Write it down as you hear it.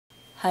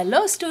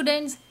Hello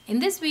students, in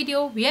this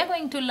video we are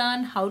going to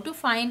learn how to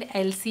find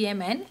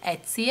LCM and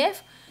HCF.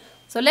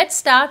 So let's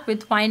start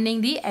with finding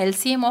the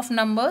LCM of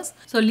numbers.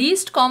 So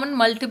least common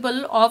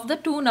multiple of the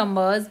two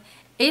numbers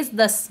is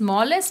the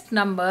smallest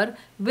number,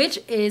 which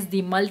is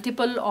the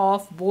multiple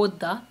of both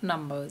the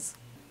numbers.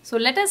 So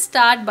let us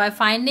start by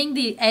finding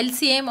the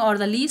LCM or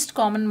the least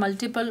common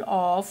multiple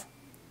of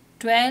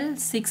 12,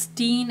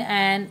 16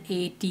 and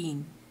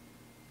 18.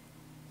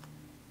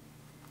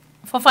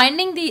 For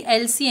finding the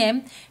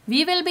LCM,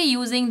 we will be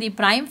using the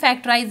prime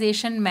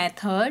factorization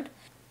method.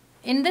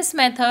 In this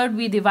method,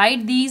 we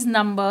divide these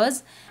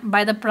numbers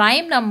by the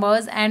prime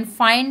numbers and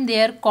find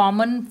their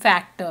common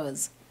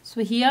factors.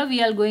 So here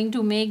we are going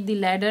to make the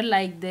ladder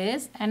like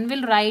this and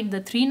we'll write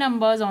the three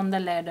numbers on the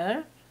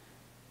ladder,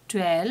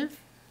 12,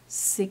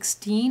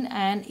 16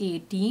 and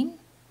 18,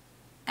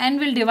 and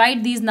we'll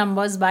divide these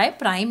numbers by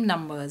prime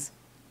numbers.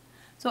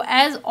 So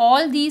as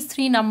all these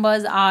three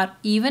numbers are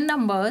even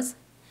numbers,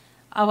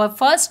 our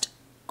first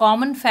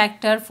common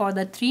factor for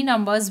the three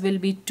numbers will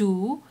be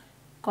 2,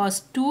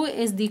 because 2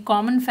 is the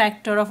common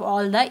factor of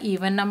all the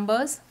even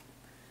numbers.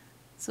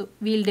 So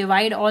we'll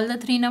divide all the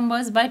three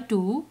numbers by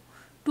 2.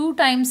 2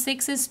 times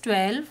 6 is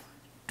 12,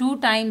 2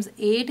 times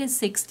 8 is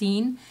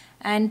 16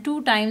 and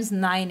 2 times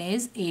 9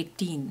 is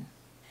 18.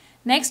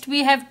 Next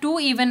we have two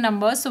even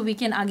numbers, so we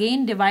can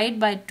again divide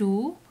by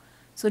 2.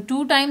 So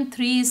 2 times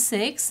 3 is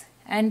 6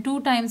 and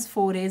 2 times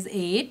 4 is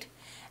 8.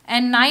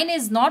 And 9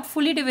 is not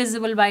fully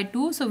divisible by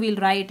 2, so we'll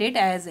write it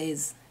as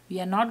is. We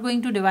are not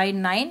going to divide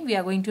 9, we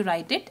are going to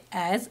write it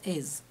as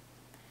is.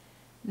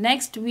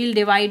 Next, we'll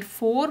divide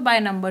 4 by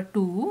number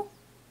 2.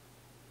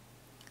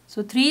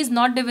 So 3 is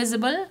not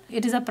divisible,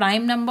 it is a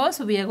prime number,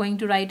 so we are going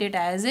to write it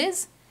as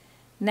is.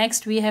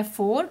 Next, we have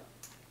 4.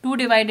 2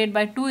 divided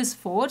by 2 is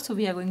 4, so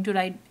we are going to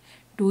write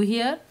 2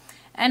 here.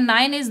 And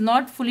 9 is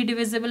not fully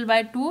divisible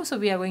by 2, so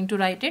we are going to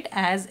write it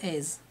as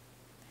is.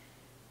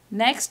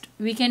 Next,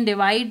 we can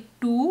divide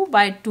 2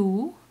 by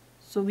 2.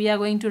 So we are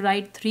going to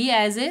write 3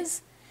 as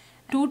is.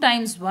 2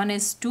 times 1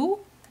 is 2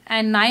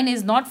 and 9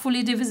 is not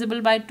fully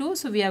divisible by 2.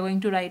 So we are going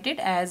to write it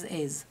as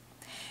is.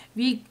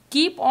 We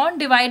keep on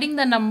dividing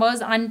the numbers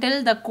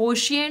until the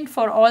quotient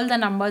for all the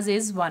numbers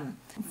is 1.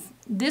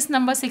 This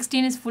number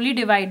 16 is fully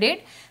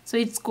divided, so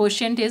its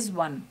quotient is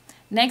 1.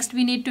 Next,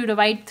 we need to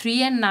divide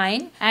 3 and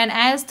 9, and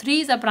as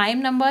 3 is a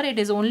prime number, it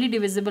is only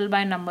divisible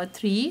by number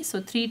 3.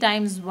 So 3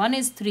 times 1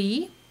 is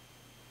 3.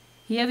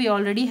 Here we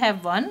already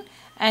have 1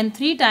 and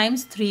 3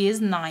 times 3 is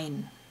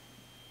 9.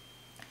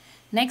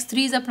 Next,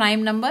 3 is a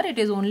prime number. It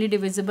is only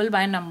divisible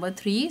by number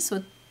 3.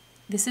 So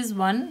this is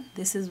 1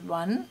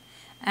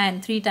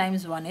 and 3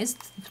 times 1 is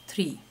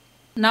 3.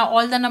 Now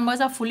all the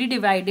numbers are fully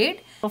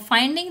divided. For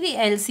finding the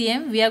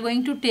LCM, we are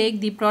going to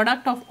take the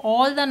product of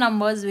all the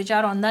numbers which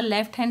are on the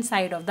left hand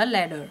side of the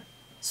ladder.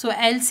 So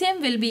LCM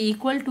will be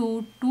equal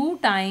to 2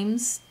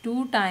 times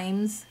 2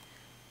 times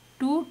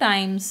 2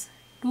 times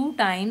 2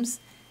 times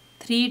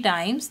 3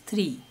 times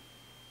 3,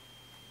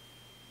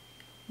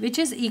 which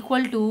is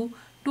equal to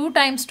 2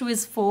 times 2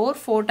 is 4,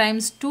 4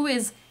 times 2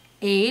 is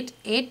 8,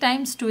 8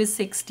 times 2 is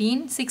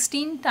 16,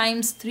 16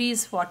 times 3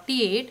 is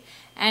 48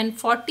 and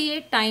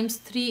 48 times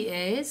 3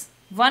 is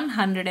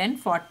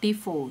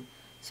 144.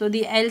 So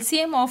the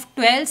LCM of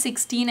 12,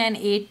 16 and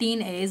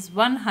 18 is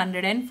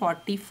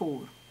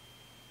 144.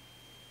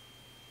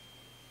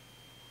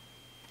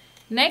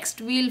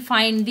 Next we will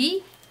find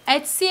the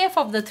HCF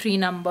of the three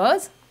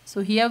numbers. So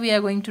here we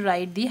are going to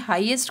write the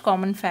highest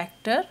common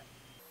factor.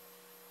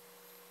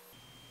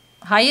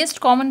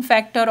 Highest common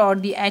factor or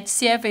the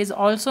HCF is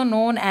also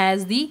known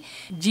as the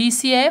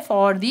GCF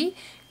or the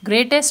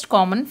greatest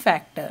common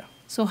factor.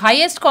 So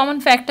highest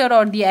common factor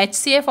or the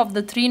HCF of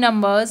the three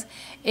numbers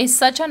is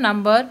such a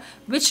number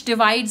which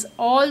divides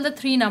all the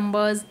three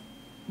numbers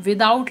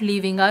without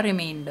leaving a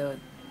remainder.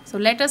 So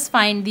let us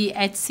find the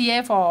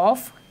HCF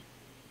of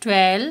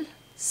 12,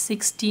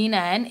 16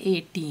 and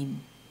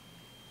 18.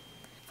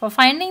 For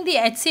finding the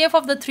HCF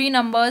of the three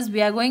numbers,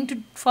 we are going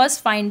to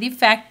first find the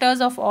factors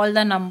of all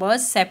the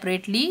numbers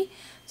separately.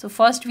 So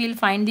first we will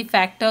find the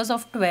factors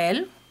of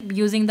 12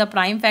 using the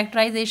prime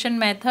factorization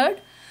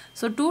method.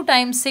 So 2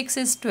 times 6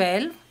 is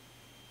 12.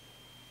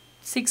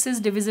 6 is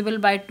divisible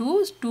by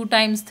 2. 2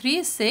 times 3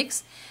 is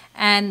 6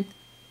 and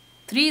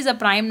 3 is a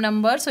prime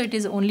number, so it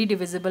is only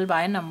divisible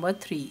by number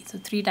 3. So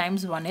 3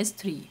 times 1 is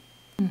 3.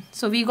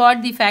 So we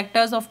got the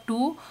factors of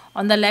 2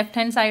 on the left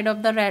hand side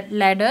of the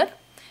ladder.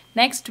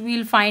 Next, we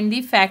will find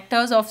the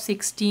factors of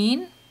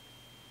 16.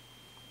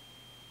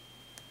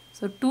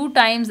 So 2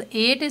 times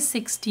 8 is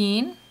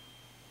 16.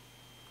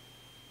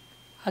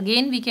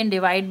 Again, we can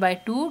divide by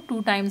 2.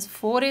 2 times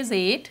 4 is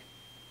 8.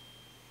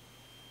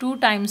 2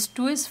 times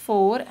 2 is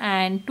 4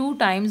 and 2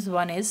 times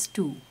 1 is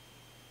 2.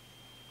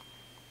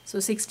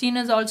 So 16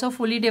 is also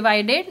fully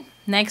divided.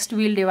 Next,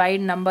 we will divide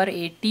number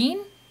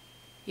 18.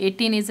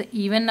 18 is an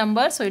even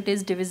number, so it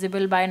is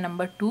divisible by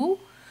number 2.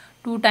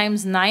 2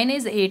 times 9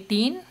 is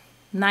 18.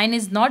 9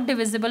 is not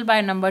divisible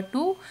by number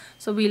 2.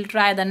 So we will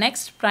try the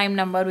next prime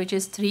number, which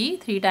is 3.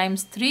 3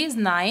 times 3 is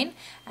 9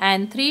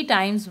 and 3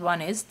 times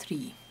 1 is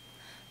 3.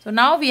 So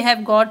now we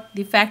have got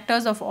the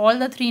factors of all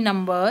the three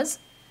numbers.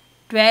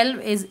 12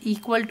 is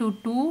equal to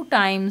 2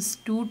 times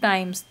 2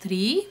 times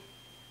 3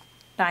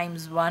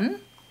 times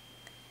 1.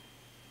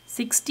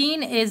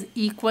 16 is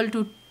equal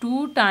to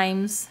 2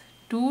 times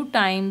 2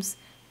 times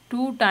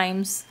 2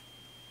 times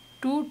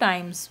 2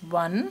 times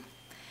 1.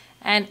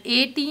 And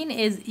 18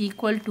 is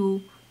equal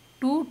to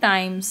 2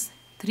 times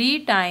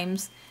 3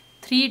 times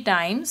 3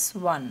 times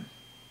 1.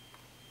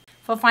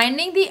 For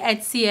finding the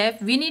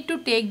HCF, we need to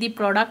take the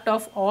product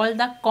of all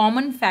the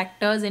common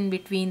factors in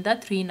between the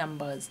three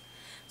numbers.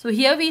 So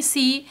here we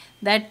see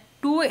that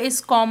 2 is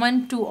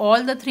common to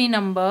all the three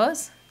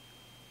numbers.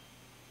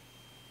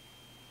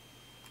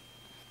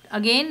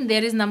 Again,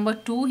 there is number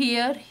 2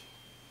 here.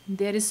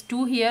 There is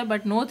 2 here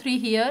but no 3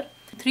 here.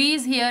 3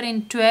 is here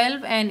in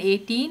 12 and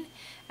 18,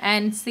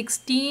 and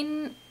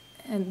 16,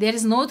 there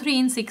is no 3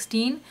 in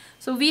 16.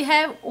 So we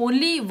have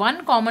only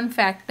one common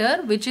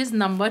factor, which is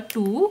number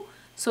 2.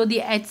 So the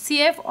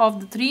HCF of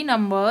the three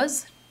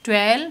numbers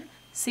 12,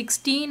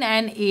 16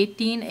 and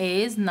 18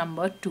 is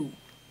number 2.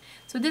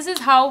 So this is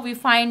how we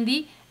find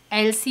the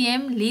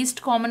LCM,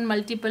 least common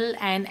multiple,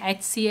 and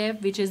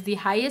HCF, which is the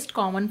highest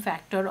common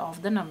factor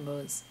of the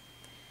numbers.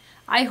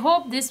 I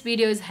hope this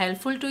video is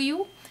helpful to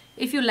you.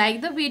 If you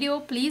like the video,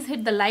 please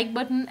hit the like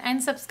button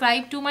and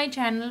subscribe to my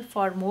channel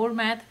for more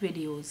math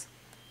videos.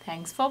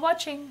 Thanks for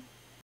watching.